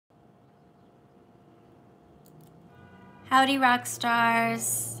Howdy, rock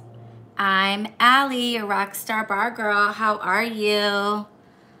stars. I'm Allie, your rockstar bar girl. How are you?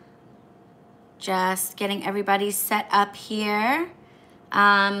 Just getting everybody set up here.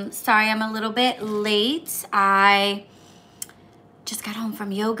 Sorry I'm a little bit late. I just got home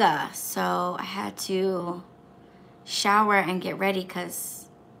from yoga, so I had to shower and get ready because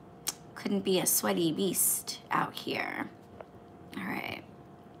couldn't be a sweaty beast out here. All right.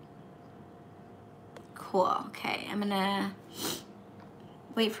 Cool. Okay, I'm gonna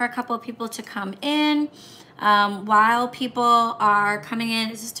wait for a couple of people to come in. While people are coming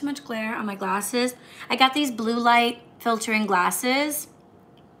in, is this too much glare on my glasses? I got these blue light filtering glasses,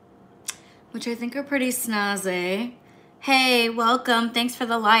 which I think are pretty snazzy. Hey, welcome. Thanks for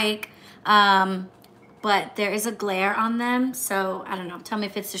the like. But there is a glare on them, so I don't know. Tell me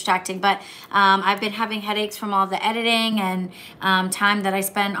if it's distracting. But I've been having headaches from all the editing and time that I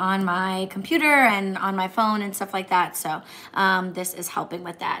spend on my computer and on my phone and stuff like that. So this is helping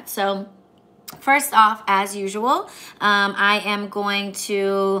with that. So first off, as usual, I am going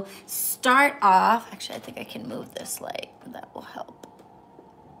to start off. Actually, I think I can move this light. That will help.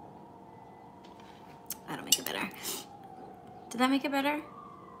 That'll make it better. Did that make it better?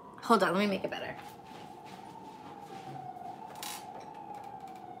 Hold on, let me make it better.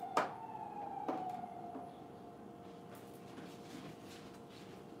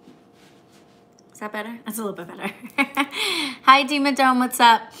 Is that better? That's a little bit better. Hi, Dima Dome, what's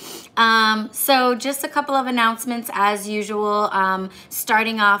up? So just a couple of announcements as usual,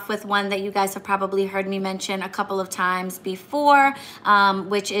 starting off with one that you guys have probably heard me mention a couple of times before,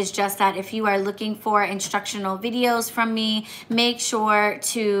 which is just that if you are looking for instructional videos from me, make sure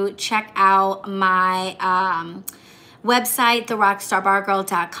to check out my website,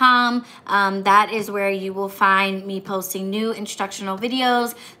 RockStarBarGirl.com. That is where you will find me posting new instructional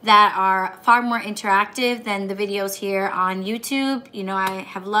videos that are far more interactive than the videos here on YouTube. You know, I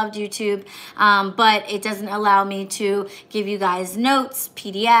have loved YouTube, but it doesn't allow me to give you guys notes,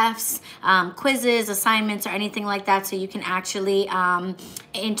 PDFs, quizzes, assignments, or anything like that, so you can actually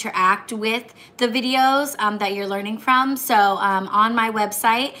interact with the videos that you're learning from. So on my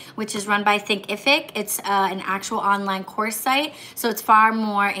website, which is run by Thinkific, it's an actual online course site, so it's far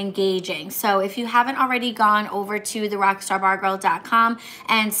more engaging. So if you haven't already gone over to the RockStarBarGirl.com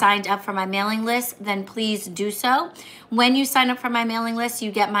and signed up for my mailing list, then please do so. When you sign up for my mailing list,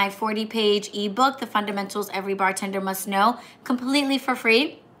 you get my 40-page ebook, The Fundamentals Every Bartender Must Know, completely for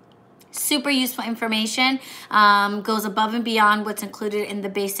free. Super useful information, goes above and beyond what's included in the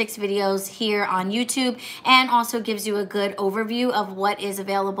basics videos here on YouTube, and also gives you a good overview of what is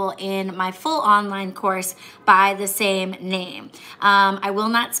available in my full online course by the same name. I will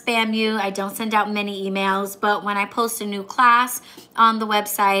not spam you. I don't send out many emails, but when I post a new class on the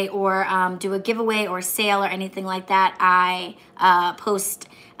website or do a giveaway or sale or anything like that, I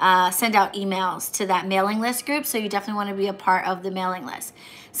send out emails to that mailing list group, so you definitely want to be a part of the mailing list.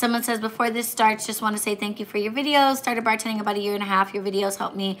 Someone says, before this starts, just want to say thank you for your videos. Started bartending about 1.5 years. Your videos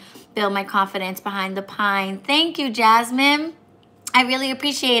helped me build my confidence behind the pine. Thank you, Jasmine. I really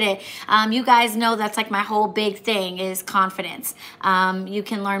appreciate it. You guys know that's like my whole big thing is confidence. You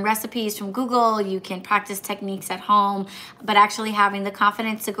can learn recipes from Google, you can practice techniques at home, but actually having the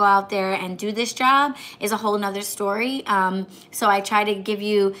confidence to go out there and do this job is a whole nother story. So I try to give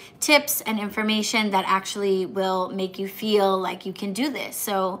you tips and information that actually will make you feel like you can do this.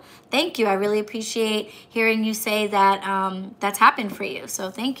 So thank you. I really appreciate hearing you say that that's happened for you.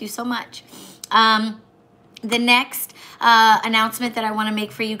 So thank you so much. The next announcement that I want to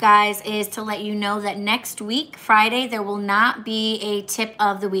make for you guys is to let you know that next week, Friday, there will not be a tip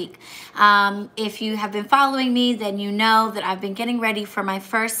of the week. If you have been following me, then you know that I've been getting ready for my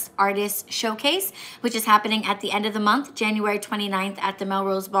first artist showcase, which is happening at the end of the month, January 29th at the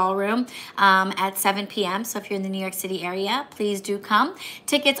Melrose Ballroom at 7 p.m. So if you're in the New York City area, please do come.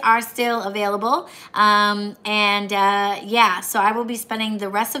 Tickets are still available. Yeah, so I will be spending the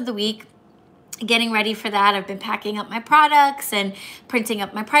rest of the week getting ready for that. I've been packing up my products and printing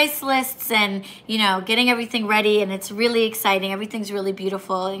up my price lists and, you know, getting everything ready, and it's really exciting. Everything's really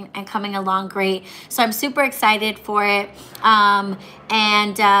beautiful and coming along great. So I'm super excited for it.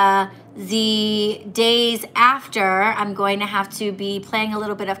 The days after, I'm going to have to be playing a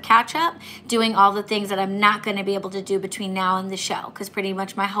little bit of catch up, doing all the things that I'm not going to be able to do between now and the show, because pretty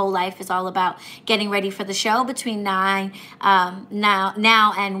much my whole life is all about getting ready for the show between now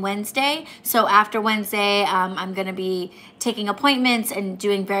and Wednesday. So after Wednesday, I'm going to be taking appointments and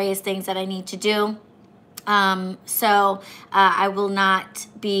doing various things that I need to do. I will not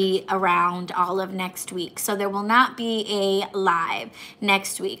be around all of next week. So there will not be a live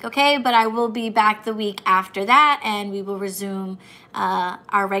next week, okay? But I will be back the week after that, and we will resume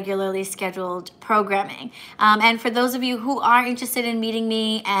our regularly scheduled programming. And for those of you who are interested in meeting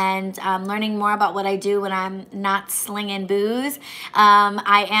me and learning more about what I do when I'm not slinging booze,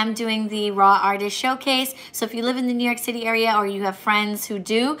 I am doing the Raw Artist Showcase. So if you live in the New York City area or you have friends who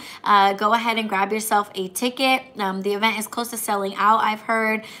do, go ahead and grab yourself a ticket. The event is close to selling out, I've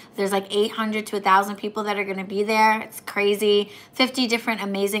heard. There's like 800 to 1,000 people that are going to be there. It's crazy. 50 different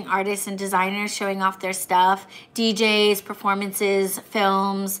amazing artists and designers showing off their stuff. DJs, performances,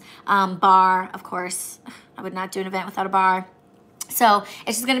 films, bar, of course. I would not do an event without a bar. So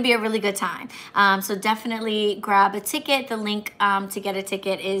it's just going to be a really good time. So definitely grab a ticket. The link to get a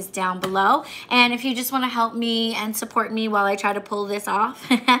ticket is down below. And if you just want to help me and support me while I try to pull this off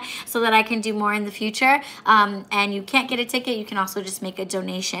so that I can do more in the future, and you can't get a ticket, you can also just make a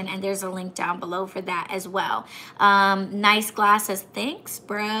donation. And there's a link down below for that as well. Nice glasses. Thanks,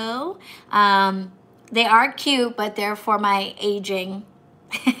 bro. They are cute, but they're for my aging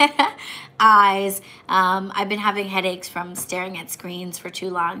eyes. I've been having headaches from staring at screens for too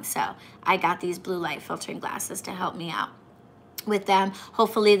long, so I got these blue light filtering glasses to help me out with them.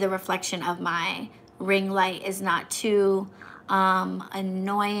 Hopefully the reflection of my ring light is not too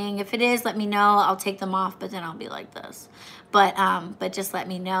annoying. If it is, let me know. I'll take them off, but then I'll be like this. But just let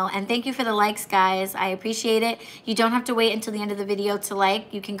me know. And thank you for the likes, guys. I appreciate it. You don't have to wait until the end of the video to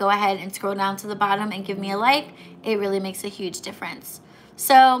like. You can go ahead and scroll down to the bottom and give me a like. It really makes a huge difference.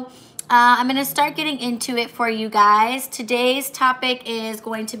 So I'm going to start getting into it for you guys. Today's topic is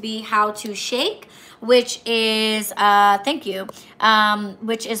going to be how to shake, which is, thank you,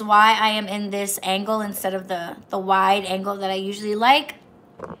 which is why I am in this angle instead of the wide angle that I usually like.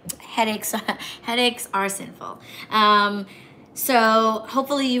 Headaches are sinful. So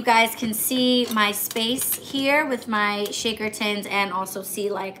hopefully you guys can see my space here with my shaker tins, and also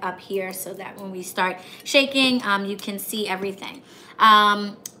see like up here, so that when we start shaking, you can see everything.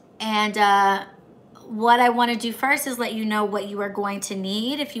 What I want to do first is let you know what you are going to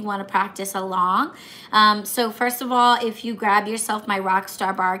need if you want to practice along. So first of all, if you grab yourself my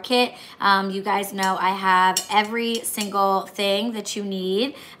RockStar Bar Kit, you guys know I have every single thing that you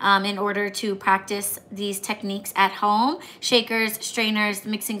need in order to practice these techniques at home. Shakers, strainers,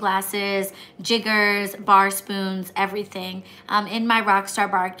 mixing glasses, jiggers, bar spoons, everything in my RockStar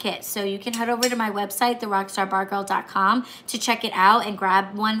Bar Kit. So you can head over to my website, therockstarbargirl.com, to check it out and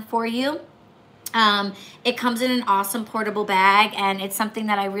grab one for you. It comes in an awesome portable bag, and it's something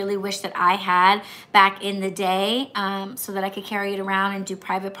that I really wish that I had back in the day, so that I could carry it around and do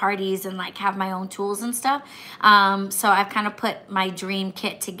private parties and like have my own tools and stuff. So I've kind of put my dream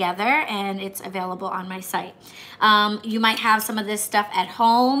kit together, and it's available on my site. You might have some of this stuff at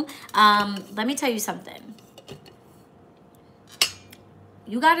home. Let me tell you something.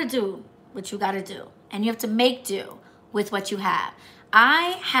 You got to do what you got to do, and you have to make do with what you have.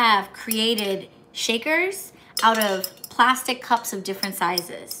 I have created shakers out of plastic cups of different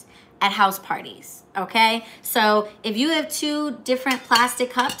sizes at house parties, okay? So if you have 2 different plastic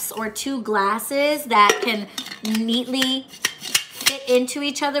cups or 2 glasses that can neatly fit into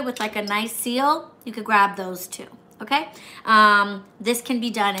each other with like a nice seal, you could grab those too, okay? This can be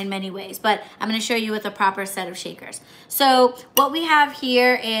done in many ways, but I'm gonna show you with a proper set of shakers. So what we have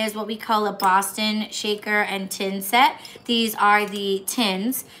here is what we call a Boston shaker and tin set. These are the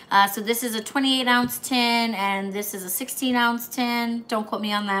tins. So this is a 28 ounce tin, and this is a 16 ounce tin. Don't quote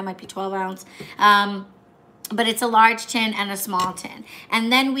me on that, it might be 12 ounce. But it's a large tin and a small tin.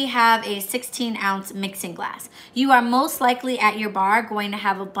 And then we have a 16 ounce mixing glass. You are most likely at your bar going to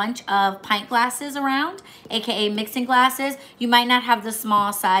have a bunch of pint glasses around, aka mixing glasses. You might not have the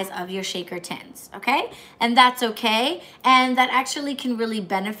small size of your shaker tins, okay? And that's okay. And that actually can really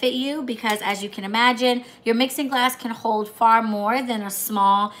benefit you, because as you can imagine, your mixing glass can hold far more than a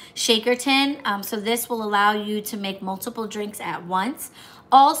small shaker tin. So this will allow you to make multiple drinks at once.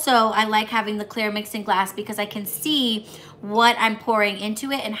 Also, I like having the clear mixing glass because I can see what I'm pouring into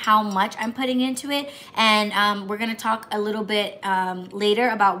it and how much I'm putting into it. And we're gonna talk a little bit later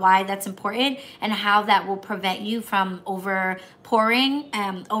about why that's important and how that will prevent you from over pouring,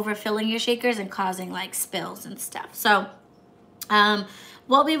 overfilling your shakers and causing like spills and stuff. So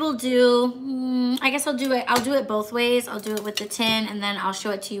what we will do, I guess I'll do it both ways. I'll do it with the tin, and then I'll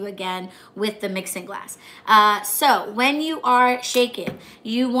show it to you again with the mixing glass. So when you are shaking,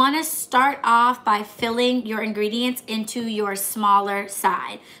 you want to start off by filling your ingredients into your smaller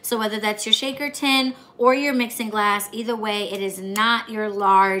side. So whether that's your shaker tin or your mixing glass, either way, it is not your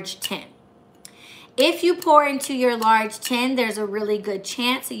large tin. If you pour into your large tin, there's a really good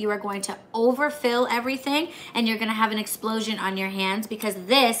chance that you are going to overfill everything and you're gonna have an explosion on your hands because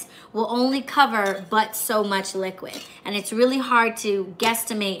this will only cover but so much liquid. And it's really hard to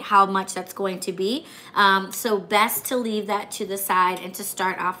guesstimate how much that's going to be. So best to leave that to the side and to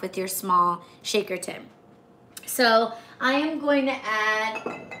start off with your small shaker tin. So I am going to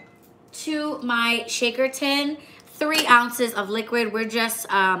add to my shaker tin 3 ounces of liquid. We're just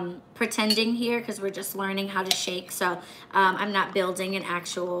pretending here because we're just learning how to shake. So I'm not building an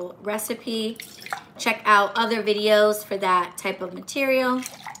actual recipe. Check out other videos for that type of material.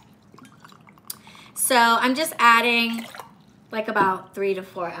 So I'm just adding like about 3 to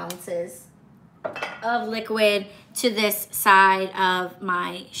 4 ounces of liquid to this side of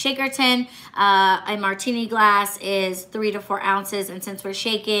my shaker tin. A martini glass is 3 to 4 ounces, and since we're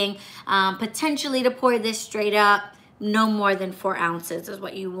shaking, potentially to pour this straight up, no more than 4 ounces is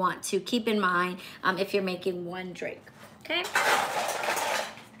what you want to keep in mind if you're making 1 drink, okay?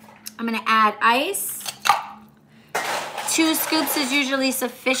 I'm gonna add ice. 2 scoops is usually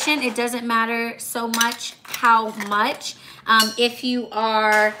sufficient. It doesn't matter so much how much. If you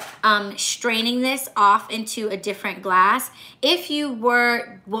are straining this off into a different glass, if you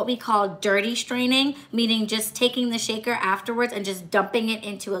were what we call dirty straining, meaning just taking the shaker afterwards and just dumping it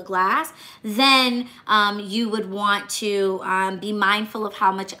into a glass, then you would want to be mindful of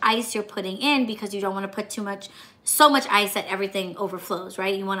how much ice you're putting in because you don't want to put so much ice that everything overflows,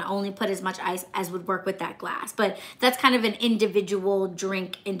 right? You want to only put as much ice as would work with that glass. But that's kind of an individual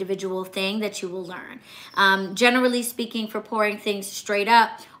drink, individual thing that you will learn. Generally speaking, for pouring things straight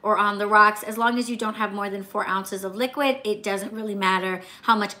up or on the rocks, as long as you don't have more than 4 ounces of liquid, it doesn't really matter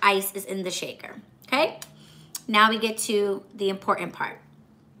how much ice is in the shaker, okay? Now we get to the important part.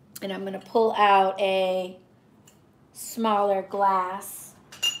 And I'm gonna pull out a smaller glass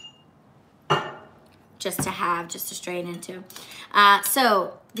just to strain into.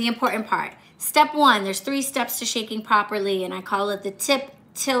 So the important part. Step 1, there's 3 steps to shaking properly, and I call it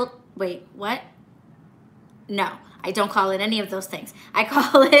the wait, what? No, I don't call it any of those things. I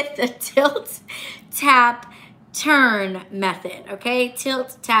call it the tilt, tap, turn method, okay?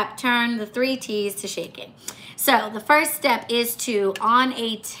 Tilt, tap, turn, the 3 T's to shaking. So the first step is to, on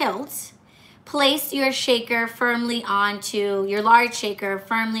a tilt, place your shaker firmly onto, your large shaker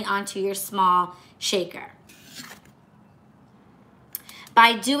firmly onto your small shaker.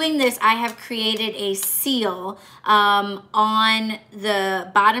 By doing this, I have created a seal on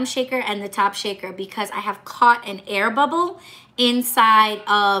the bottom shaker and the top shaker because I have caught an air bubble inside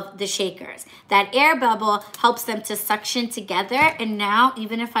of the shakers. That air bubble helps them to suction together, and now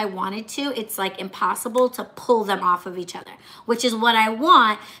even if I wanted to, it's like impossible to pull them off of each other, which is what I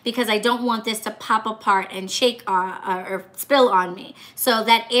want because I don't want this to pop apart and shake or spill on me. So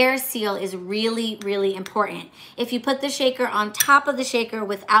that air seal is really, really important. If you put the shaker on top of the shaker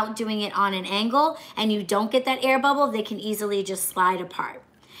without doing it on an angle and you don't get that air bubble, they can easily just slide apart.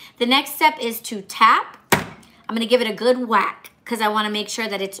 The next step is to tap. I'm gonna give it a good whack because I wanna make sure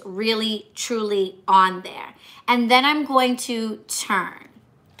that it's really, truly on there. And then I'm going to turn.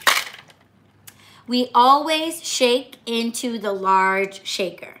 We always shake into the large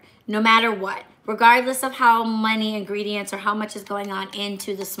shaker, no matter what, regardless of how many ingredients or how much is going on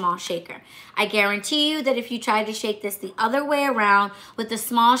into the small shaker. I guarantee you that if you try to shake this the other way around with the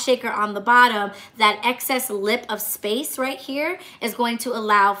small shaker on the bottom, that excess lip of space right here is going to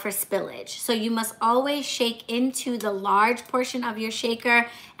allow for spillage. So you must always shake into the large portion of your shaker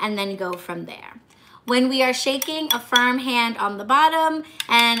and then go from there. When we are shaking, a firm hand on the bottom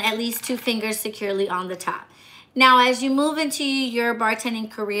and at least 2 fingers securely on the top. Now, as you move into your bartending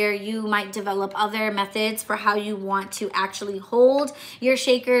career, you might develop other methods for how you want to actually hold your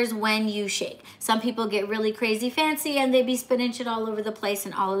shakers when you shake. Some people get really crazy fancy and they be spinning shit all over the place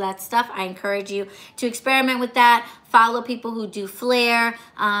and all of that stuff. I encourage you to experiment with that. Follow people who do flair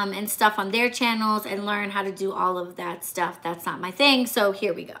and stuff on their channels and learn how to do all of that stuff. That's not my thing, so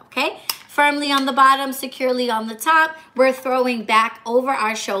here we go, okay? Firmly on the bottom, securely on the top. We're throwing back over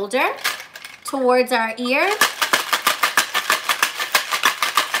our shoulder towards our ear.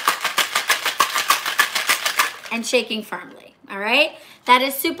 And shaking firmly, all right? That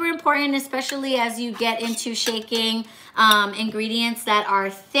is super important, especially as you get into shaking ingredients that are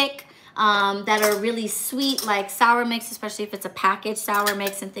thick, that are really sweet, like sour mix, especially if it's a packaged sour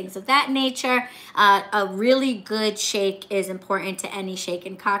mix and things of that nature. A really good shake is important to any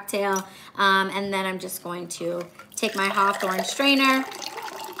shaken cocktail. And then I'm just going to take my Hawthorne strainer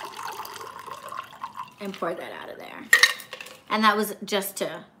and pour that out of there. And that was just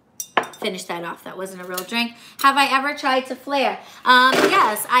to finish that off. That wasn't a real drink. Have I ever tried to flare?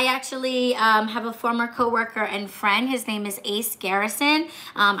 Yes, I actually have a former coworker and friend. His name is Ace Garrison.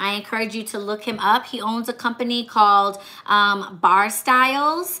 I encourage you to look him up. He owns a company called Bar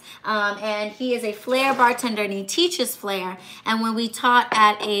Styles, and he is a flare bartender, and he teaches flare. And when we taught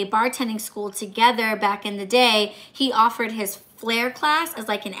at a bartending school together back in the day, he offered his flare class as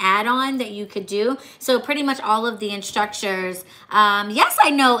like an add-on that you could do. So pretty much all of the instructors, yes,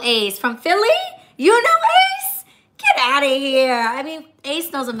 I know Ace from Philly. You know Ace? Get out of here. I mean,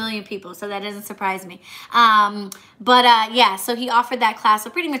 Ace knows a million people, so that doesn't surprise me. Yeah, so he offered that class.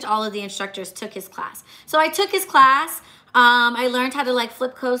 So pretty much all of the instructors took his class. So I took his class. I learned how to like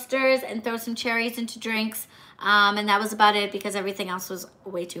flip coasters and throw some cherries into drinks. And that was about it because everything else was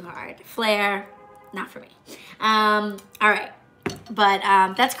way too hard. Flare, not for me. All right. But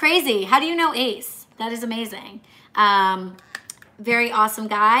that's crazy. How do you know Ace? That is amazing. Very awesome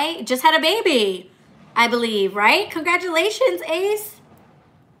guy. Just had a baby, I believe, right? Congratulations, Ace.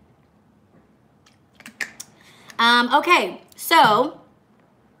 Okay, so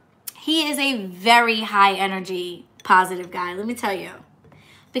he is a very high energy, positive guy. Let me tell you.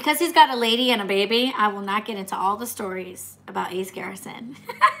 Because he's got a lady and a baby, I will not get into all the stories about Ace Garrison.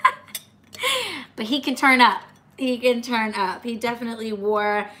 But he can turn up. He can turn up. He definitely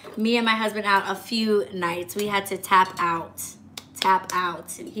wore me and my husband out a few nights. We had to tap out. Tap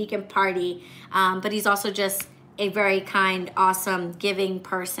out. He can party. But he's also just a very kind, awesome, giving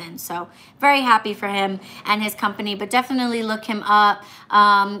person. So very happy for him and his company. But definitely look him up.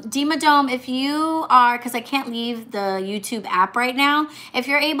 Dima Dome, if you are, because I can't leave the YouTube app right now, if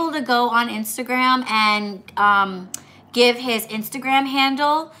you're able to go on Instagram and give his Instagram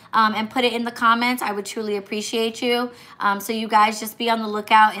handle and put it in the comments, I would truly appreciate you. So you guys just be on the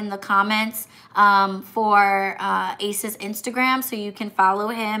lookout in the comments for Ace's Instagram so you can follow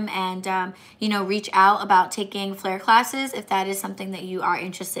him and, you know, reach out about taking flare classes if that is something that you are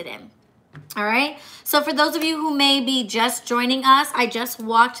interested in. All right, so for those of you who may be just joining us, I just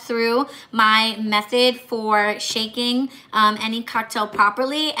walked through my method for shaking any cocktail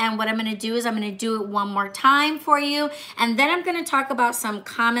properly, and what I'm going to do is I'm going to do it one more time for you, and then I'm going to talk about some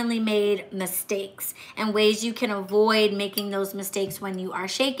commonly made mistakes and ways you can avoid making those mistakes when you are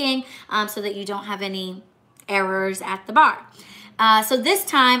shaking so that you don't have any errors at the bar. So this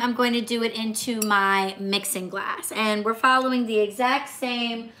time I'm going to do it into my mixing glass, and we're following the exact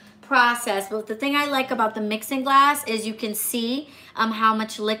same process. But the thing I like about the mixing glass is you can see how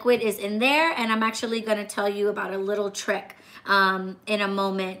much liquid is in there, and I'm actually going to tell you about a little trick in a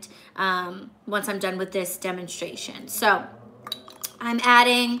moment once I'm done with this demonstration. So I'm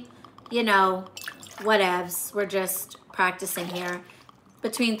adding, you know, whatevs. We're just practicing here,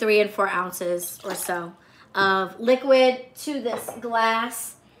 between 3 and 4 ounces or so of liquid to this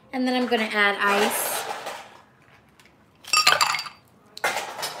glass, and then I'm going to add ice.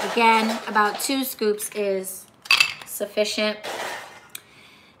 Again, about 2 scoops is sufficient.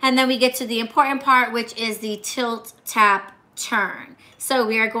 And then we get to the important part, which is the tilt, tap, turn. So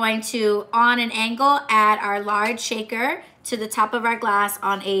we are going to, on an angle, add our large shaker to the top of our glass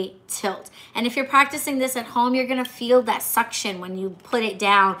on a tilt. And if you're practicing this at home, you're gonna feel that suction when you put it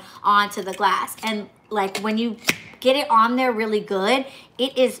down onto the glass. And like when you get it on there really good,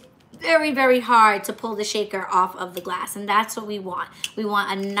 it is very, very hard to pull the shaker off of the glass, and that's what we want. We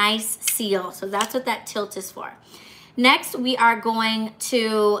want a nice seal, so that's what that tilt is for. Next, we are going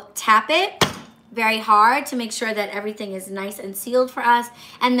to tap it very hard to make sure that everything is nice and sealed for us,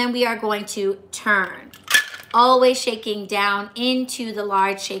 and then we are going to turn. Always shaking down into the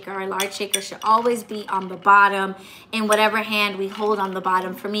large shaker. Our large shaker should always be on the bottom in whatever hand we hold on the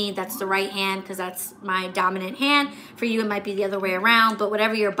bottom. For me, that's the right hand because that's my dominant hand. For you, it might be the other way around, but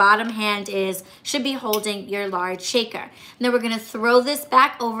whatever your bottom hand is should be holding your large shaker. And then we're gonna throw this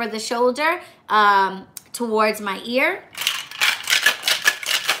back over the shoulder towards my ear.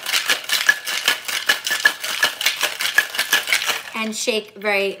 And shake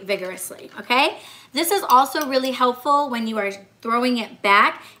very vigorously, okay? This is also really helpful when you are throwing it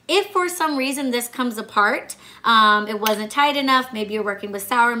back. If for some reason this comes apart, it wasn't tight enough, maybe you're working with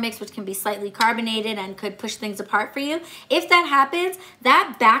sour mix, which can be slightly carbonated and could push things apart for you. If that happens,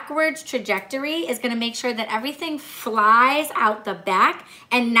 that backwards trajectory is gonna make sure that everything flies out the back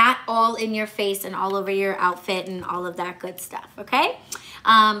and not all in your face and all over your outfit and all of that good stuff, okay?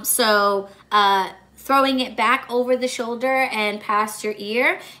 Throwing it back over the shoulder and past your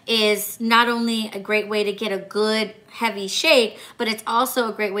ear is not only a great way to get a good heavy shake, but it's also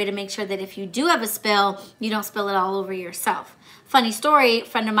a great way to make sure that if you do have a spill, you don't spill it all over yourself. Funny story, a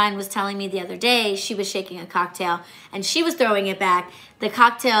friend of mine was telling me the other day, she was shaking a cocktail and she was throwing it back. The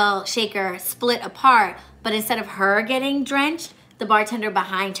cocktail shaker split apart, but instead of her getting drenched, the bartender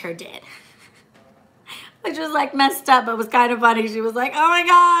behind her did. Which was like messed up, but was kind of funny. She was like, oh my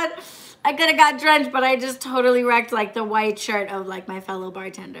God, I could have got drenched, but I just totally wrecked like the white shirt of like my fellow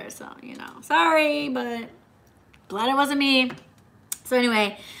bartender. So, you know, sorry, but glad it wasn't me. So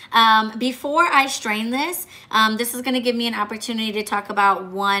anyway, before I strain this, this is gonna give me an opportunity to talk about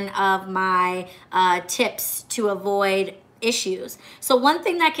one of my tips to avoid issues. So one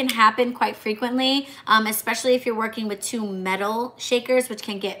thing that can happen quite frequently, especially if you're working with two metal shakers, which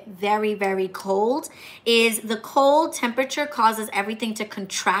can get very, very cold, is the cold temperature causes everything to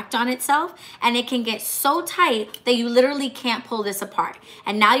contract on itself, and it can get so tight that you literally can't pull this apart.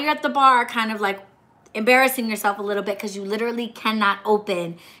 And now you're at the bar kind of like embarrassing yourself a little bit because you literally cannot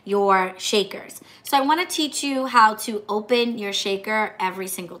open your shakers. So I want to teach you how to open your shaker every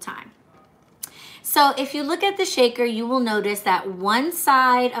single time. So if you look at the shaker, you will notice that one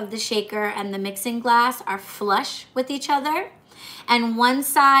side of the shaker and the mixing glass are flush with each other, and one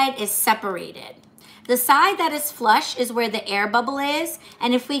side is separated. The side that is flush is where the air bubble is,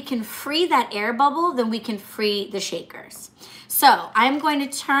 and if we can free that air bubble, then we can free the shakers. So I'm going to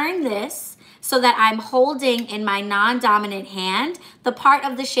turn this so that I'm holding in my non-dominant hand the part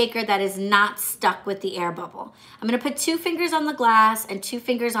of the shaker that is not stuck with the air bubble. I'm gonna put 2 fingers on the glass and 2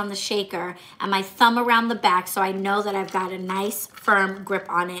 fingers on the shaker and my thumb around the back so I know that I've got a nice firm grip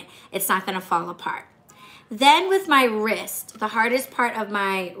on it. It's not gonna fall apart. Then with my wrist, the hardest part of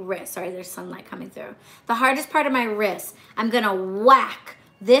my wrist, sorry, there's sunlight coming through. The hardest part of my wrist, I'm gonna whack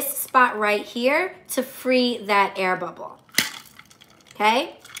this spot right here to free that air bubble,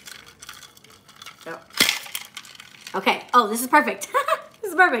 okay? Okay, oh, this is perfect.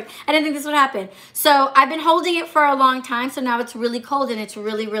 This is perfect. I didn't think this would happen. So I've been holding it for a long time, so now it's really cold and it's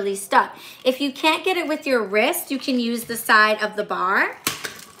really, really stuck. If you can't get it with your wrist, you can use the side of the bar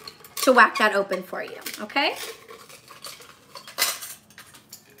to whack that open for you, okay?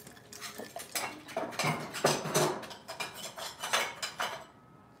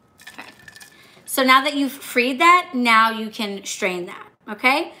 Okay. So now that you've freed that, now you can strain that,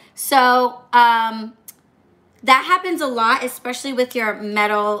 okay? So, that happens a lot, especially with your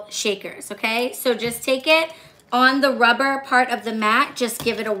metal shakers, okay? So just take it on the rubber part of the mat, just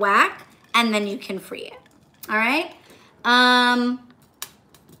give it a whack, and then you can free it, all right?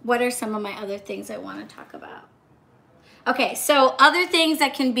 What are some of my other things I want to talk about? Okay, so other things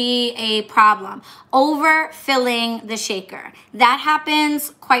that can be a problem. Overfilling the shaker. That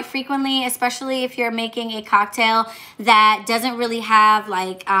happens quite frequently, especially if you're making a cocktail that doesn't really have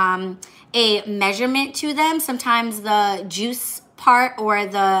like a measurement to them. Sometimes the juice part or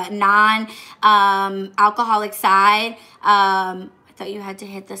the non-alcoholic side, I thought you had to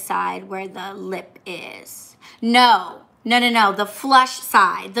hit the side where the lip is. No, the flush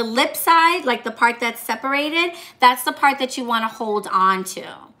side. The lip side, like the part that's separated, that's the part that you want to hold on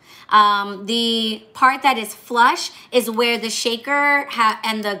to. The part that is flush is where the shaker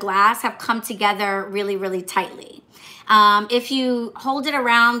and the glass have come together really, really tightly. If you hold it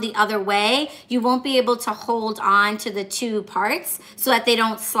around the other way, you won't be able to hold on to the 2 parts so that they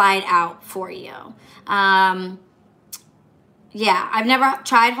don't slide out for you. Yeah, I've never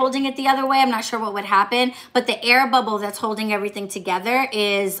tried holding it the other way. I'm not sure what would happen, but the air bubble that's holding everything together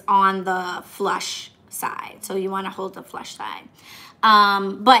is on the flush side. So you want to hold the flush side.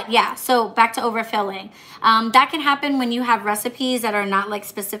 But yeah, so back to overfilling. That can happen when you have recipes that are not like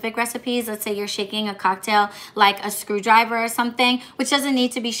specific recipes. Let's say you're shaking a cocktail like a screwdriver or something, which doesn't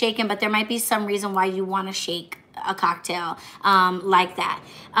need to be shaken, but there might be some reason why you want to shake a cocktail like that.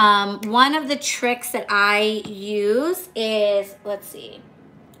 One of the tricks that I use is, let's see,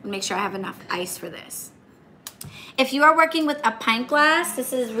 make sure I have enough ice for this. If you are working with a pint glass,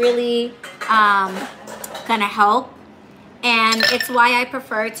 this is really gonna help. And it's why I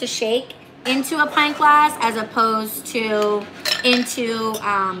prefer to shake into a pint glass as opposed to into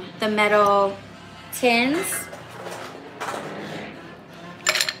the metal tins.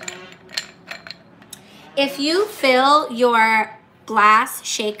 If you fill your glass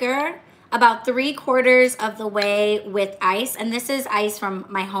shaker about 3/4 of the way with ice, and this is ice from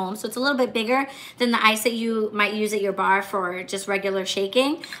my home, so it's a little bit bigger than the ice that you might use at your bar for just regular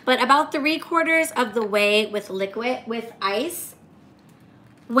shaking, but about 3/4 of the way with ice.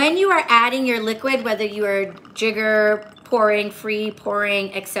 When you are adding your liquid, whether you are jigger pouring, free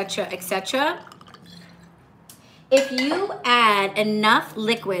pouring, etc., etc., if you add enough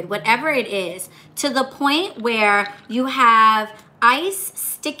liquid, whatever it is, to the point where you have ice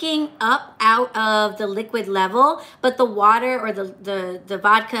sticking up out of the liquid level, but the water or the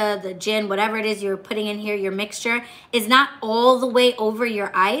vodka, the gin, whatever it is you're putting in here, your mixture, is not all the way over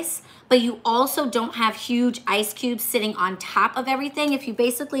your ice, but you also don't have huge ice cubes sitting on top of everything. If you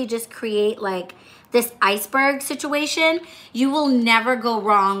basically just create like this iceberg situation, you will never go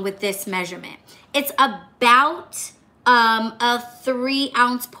wrong with this measurement. It's about a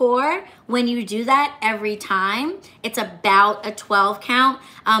 3-ounce pour. When you do that every time, it's about a 12 count.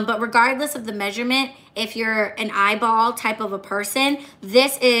 But regardless of the measurement, if you're an eyeball type of a person,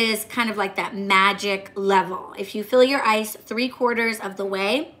 this is kind of like that magic level. If you fill your ice 3/4 of the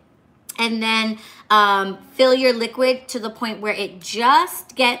way, and then fill your liquid to the point where it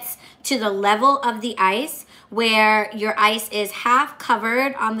just gets to the level of the ice, where your ice is half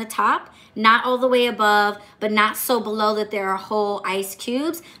covered on the top, not all the way above, but not so below that there are whole ice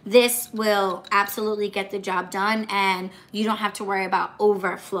cubes. This will absolutely get the job done, and you don't have to worry about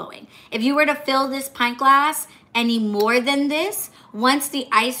overflowing. If you were to fill this pint glass any more than this, once the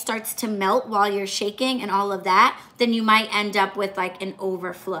ice starts to melt while you're shaking and all of that, then you might end up with like an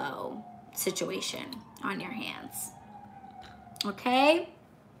overflow situation on your hands. Okay?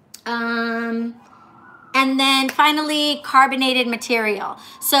 And then finally, carbonated material.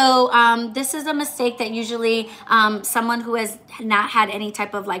 So this is a mistake that usually someone who has not had any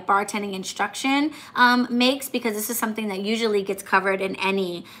type of like bartending instruction makes, because this is something that usually gets covered in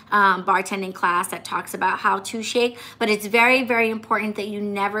any bartending class that talks about how to shake. But it's very, very important that you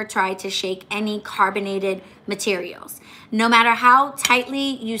never try to shake any carbonated materials. No matter how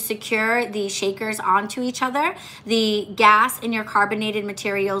tightly you secure the shakers onto each other, the gas in your carbonated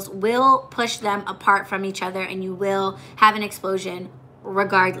materials will push them apart from each other, and you will have an explosion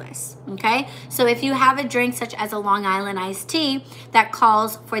regardless, okay? So if you have a drink such as a Long Island iced tea that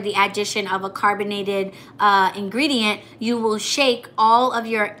calls for the addition of a carbonated ingredient, you will shake all of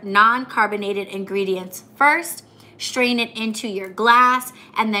your non-carbonated ingredients first, strain it into your glass,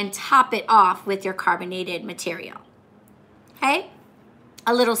 and then top it off with your carbonated material. Okay,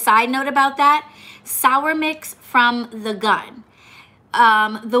 a little side note about that, sour mix from the gun.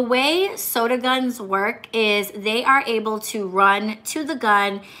 The way soda guns work is they are able to run to the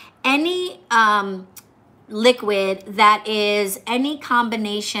gun any liquid that is any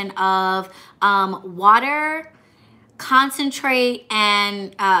combination of water, concentrate,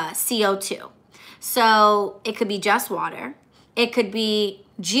 and CO2. So it could be just water. It could be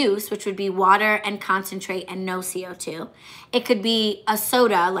juice, which would be water and concentrate and no CO2. It could be a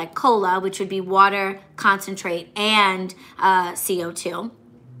soda like cola, which would be water, concentrate, and CO2.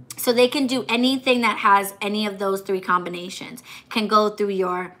 So they can do anything that has any of those 3 combinations, can go through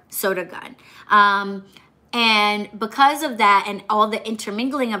your soda gun. And because of that and all the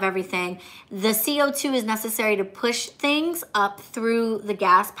intermingling of everything, the CO2 is necessary to push things up through the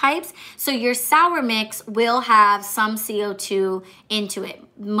gas pipes. So your sour mix will have some CO2 into it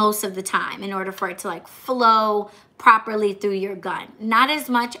most of the time in order for it to like flow properly through your gun. Not as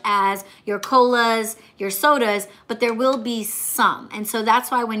much as your colas, your sodas, but there will be some. And so that's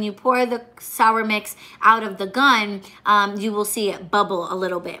why when you pour the sour mix out of the gun, you will see it bubble a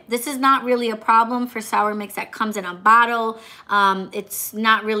little bit. This is not really a problem for sour mix that comes in a bottle. It's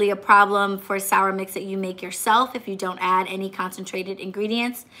not really a problem for sour mix that you make yourself if you don't add any concentrated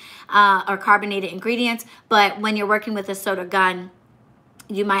ingredients or carbonated ingredients. But when you're working with a soda gun,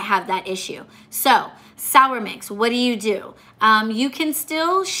 you might have that issue. So sour mix, what do? You can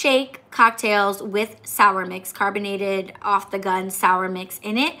still shake cocktails with sour mix, carbonated off the gun sour mix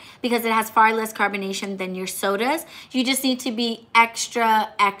in it, because it has far less carbonation than your sodas. You just need to be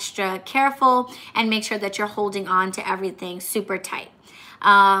extra, extra careful and make sure that you're holding on to everything super tight.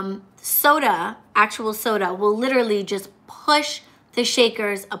 Soda, actual soda, will literally just push the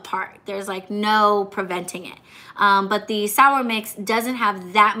shakers apart. There's like no preventing it. But the sour mix doesn't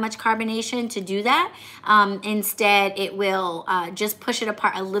have that much carbonation to do that. Instead, it will just push it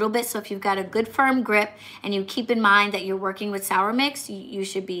apart a little bit. So if you've got a good firm grip and you keep in mind that you're working with sour mix, you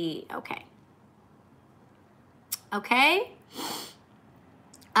should be okay. Okay?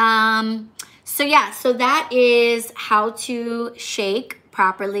 So yeah, so that is how to shake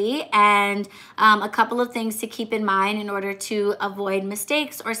properly, and a couple of things to keep in mind in order to avoid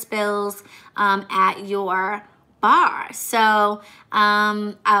mistakes or spills at your bar. So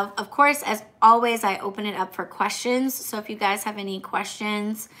of course, as always, I open it up for questions. So if you guys have any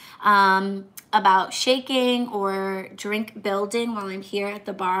questions about shaking or drink building while I'm here at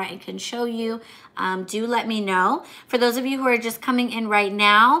the bar and can show you, do let me know. For those of you who are just coming in right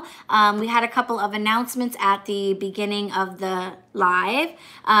now, we had a couple of announcements at the beginning of the live.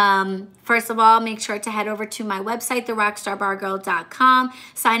 First of all, make sure to head over to my website, RockStarBarGirl.com.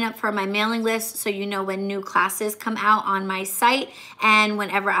 Sign up for my mailing list so you know when new classes come out on my site and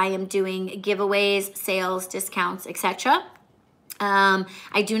whenever I am doing giveaways, sales, discounts, etc.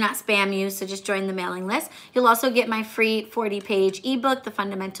 I do not spam you, so just join the mailing list. You'll also get my free 40-page ebook, The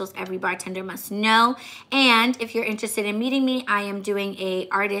Fundamentals Every Bartender Must Know. And if you're interested in meeting me, I am doing a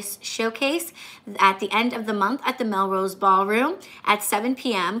artist showcase at the end of the month at the Melrose Ballroom at 7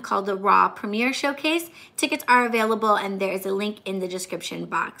 p.m. called the Raw Premiere Showcase. Tickets are available, and there is a link in the description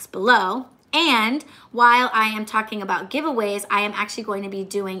box below. And while I am talking about giveaways, I am actually going to be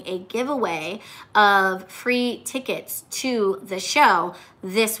doing a giveaway of free tickets to the show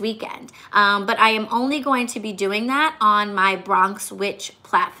this weekend. But I am only going to be doing that on my Bronx Witch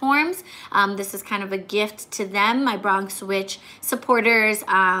platforms. This is kind of a gift to them. My Bronx Witch supporters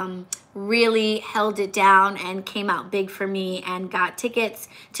really held it down and came out big for me and got tickets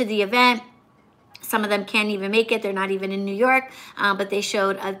to the event. Some of them can't even make it. They're not even in New York, but they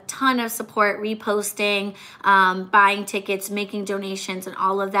showed a ton of support, reposting, buying tickets, making donations, and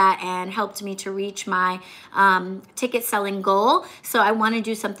all of that, and helped me to reach my ticket selling goal. So I want to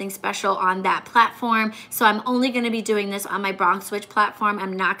do something special on that platform. So I'm only going to be doing this on my Bronx Witch platform.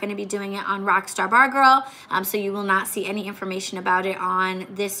 I'm not going to be doing it on RockStarBarGirl. So you will not see any information about it on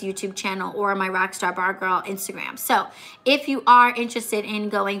this YouTube channel or my RockStarBarGirl Instagram. So if you are interested in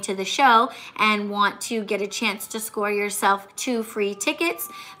going to the show and want to get a chance to score yourself 2 free tickets,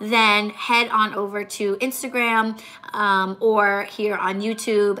 then head on over to Instagram or here on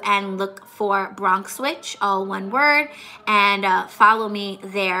YouTube and look for Bronx Witch, all one word, and follow me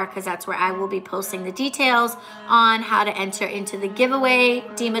there because that's where I will be posting the details on how to enter into the giveaway.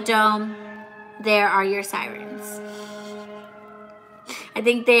 Dima Dome, there are your sirens. I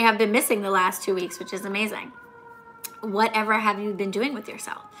think they have been missing the last 2 weeks, which is amazing. Whatever have you been doing with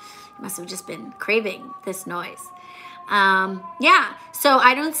yourself? You must have just been craving this noise. Yeah, so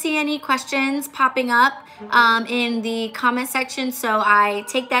I don't see any questions popping up in the comment section, so I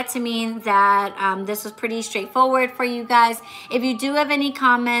take that to mean that this was pretty straightforward for you guys. If you do have any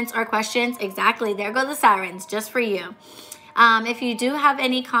comments or questions, exactly, there go the sirens, just for you. If you do have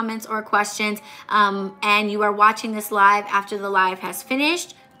any comments or questions and you are watching this live after the live has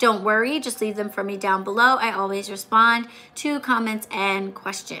finished, don't worry, just leave them for me down below. I always respond to comments and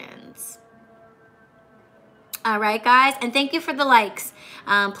questions. All right, guys, and thank you for the likes.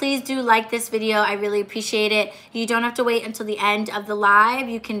 Please do like this video. I really appreciate it. You don't have to wait until the end of the live.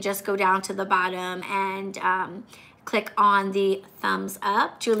 You can just go down to the bottom and click on the thumbs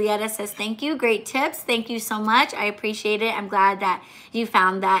up. Julietta says, thank you. Great tips. Thank you so much. I appreciate it. I'm glad that you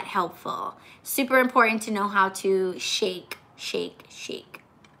found that helpful. Super important to know how to shake, shake, shake.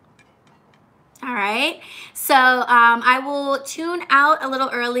 All right, so I will tune out a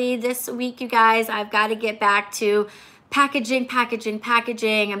little early this week, you guys. I've got to get back to packaging.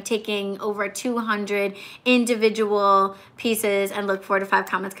 I'm taking over 200 individual pieces and look 4 to 5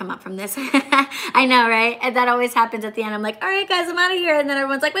 comments come up from this. I know, right? And that always happens at the end. I'm like, all right, guys, I'm out of here. And then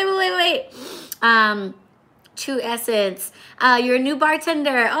everyone's like, wait. True Essence, you're a new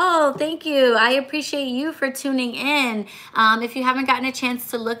bartender. Oh, thank you. I appreciate you for tuning in. If you haven't gotten a chance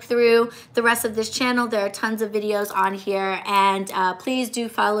to look through the rest of this channel, there are tons of videos on here, and please do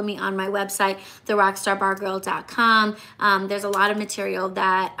follow me on my website, RockStarBarGirl.com. There's a lot of material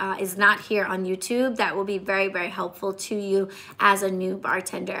that is not here on YouTube that will be very, very helpful to you as a new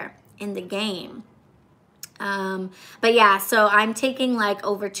bartender in the game. But yeah, so I'm taking like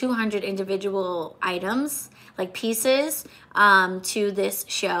over 200 individual items, like pieces, to this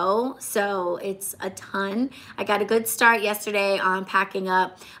show. So it's a ton. I got a good start yesterday on packing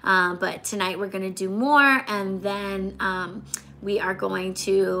up, but tonight we're going to do more. And then, we are going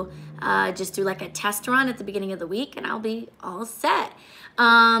to, just do like a test run at the beginning of the week and I'll be all set.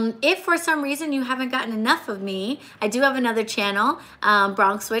 If for some reason you haven't gotten enough of me, I do have another channel,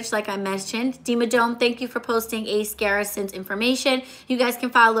 Bronx Witch, like I mentioned. Dima Dome, thank you for posting Ace Garrison's information. You guys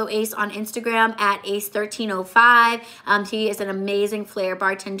can follow Ace on Instagram at Ace1305. He is an amazing flair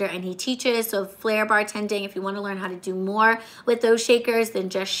bartender and he teaches. So flair bartending, if you want to learn how to do more with those shakers than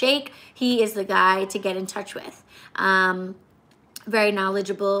just shake, he is the guy to get in touch with. very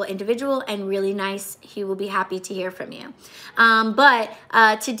knowledgeable individual and really nice. He will be happy to hear from you. But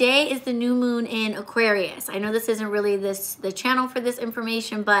today is the new moon in Aquarius. I know this isn't really the channel for this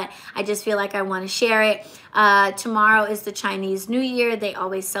information, but I just feel like I want to share it. Tomorrow is the Chinese New Year. They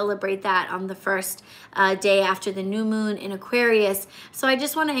always celebrate that on the first day after the new moon in Aquarius. So I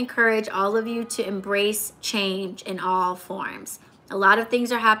just want to encourage all of you to embrace change in all forms. A lot of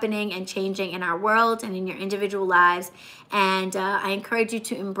things are happening and changing in our world and in your individual lives. And I encourage you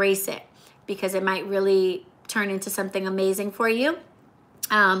to embrace it because it might really turn into something amazing for you.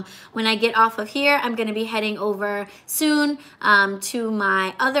 When I get off of here, I'm going to be heading over soon to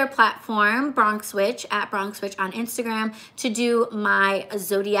my other platform, BronxWitch, at BronxWitch on Instagram, to do my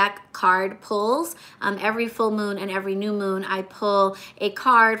zodiac card pulls. Every full moon and every new moon, I pull a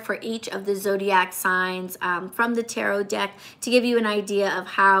card for each of the zodiac signs from the tarot deck to give you an idea of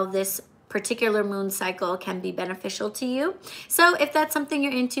how this particular moon cycle can be beneficial to you. So if that's something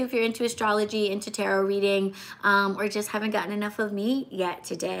you're into, if you're into astrology, into tarot reading, or just haven't gotten enough of me yet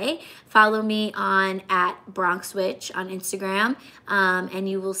today, follow me on at BronxWitch on Instagram, and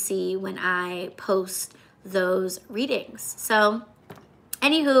you will see when I post those readings. So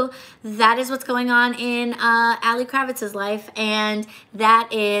anywho, that is what's going on in Ali Kravitz's life, and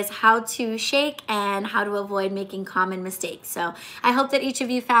that is how to shake and how to avoid making common mistakes. So I hope that each of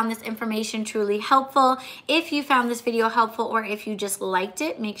you found this information truly helpful. If you found this video helpful, or if you just liked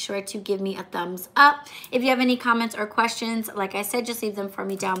it, make sure to give me a thumbs up. If you have any comments or questions, like I said, just leave them for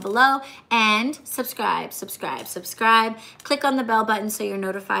me down below, and subscribe. Click on the bell button so you're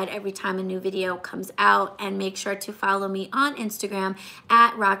notified every time a new video comes out, and make sure to follow me on Instagram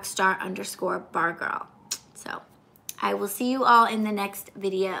at RockStar_BarGirl. So I will see you all in the next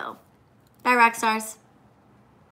video. Bye, Rockstars.